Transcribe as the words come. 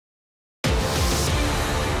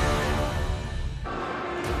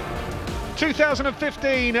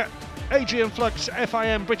2015 Adrian Flux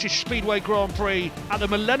FIM British Speedway Grand Prix at the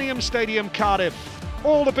Millennium Stadium, Cardiff.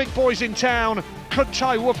 All the big boys in town. Could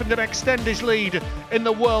Tai Woffinden extend his lead in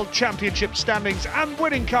the World Championship standings and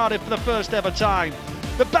win in Cardiff for the first ever time?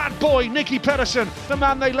 The bad boy, Nicky Pedersen, the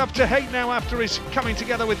man they love to hate now after his coming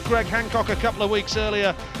together with Greg Hancock a couple of weeks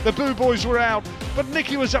earlier. The Boo Boys were out, but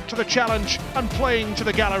Nicky was up to the challenge and playing to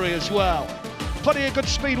the gallery as well. Plenty of good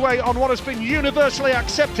speedway on what has been universally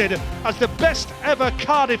accepted as the best ever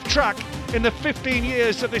Cardiff track in the 15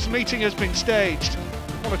 years that this meeting has been staged.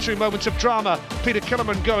 One or two moments of drama, Peter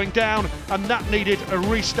Killerman going down, and that needed a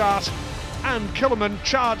restart. And Killerman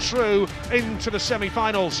charged through into the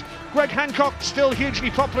semi-finals. Greg Hancock still hugely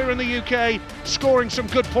popular in the UK, scoring some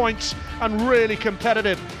good points and really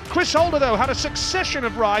competitive. Chris Holder though had a succession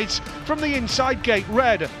of rides from the inside gate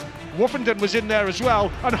red. Woffinden was in there as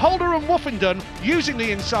well, and Holder and Woffinden, using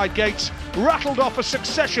the inside gates, rattled off a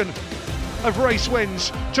succession of race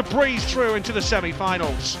wins to breeze through into the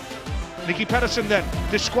semi-finals. Nicky Pedersen then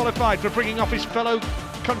disqualified for bringing off his fellow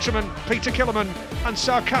countryman Peter Killerman, and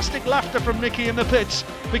sarcastic laughter from Nicky in the pits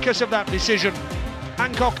because of that decision.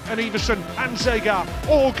 Hancock and Everson and Zagar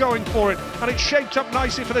all going for it, and it shaped up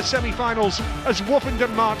nicely for the semi-finals as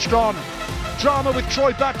Woffinden marched on. Drama with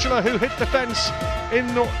Troy Batchelor, who hit the fence in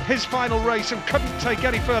his final race and couldn't take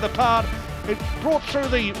any further part. It brought through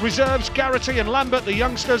the reserves, Garrity and Lambert, the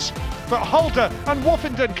youngsters, but Holder and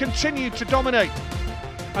Woffinden continued to dominate.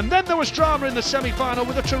 And then there was drama in the semi-final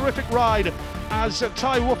with a terrific ride as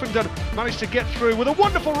Tai Woffinden managed to get through with a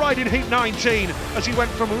wonderful ride in Heat 19 as he went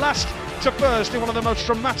from last to first in one of the most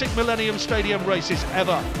dramatic Millennium Stadium races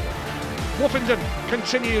ever. Woffinden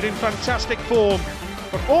continued in fantastic form,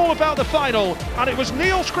 but all about the final, and it was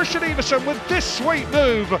Niels Christian Everson with this sweet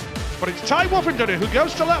move. But it's Tai Woffinden who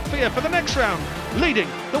goes to Latvia for the next round, leading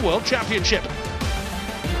the World Championship.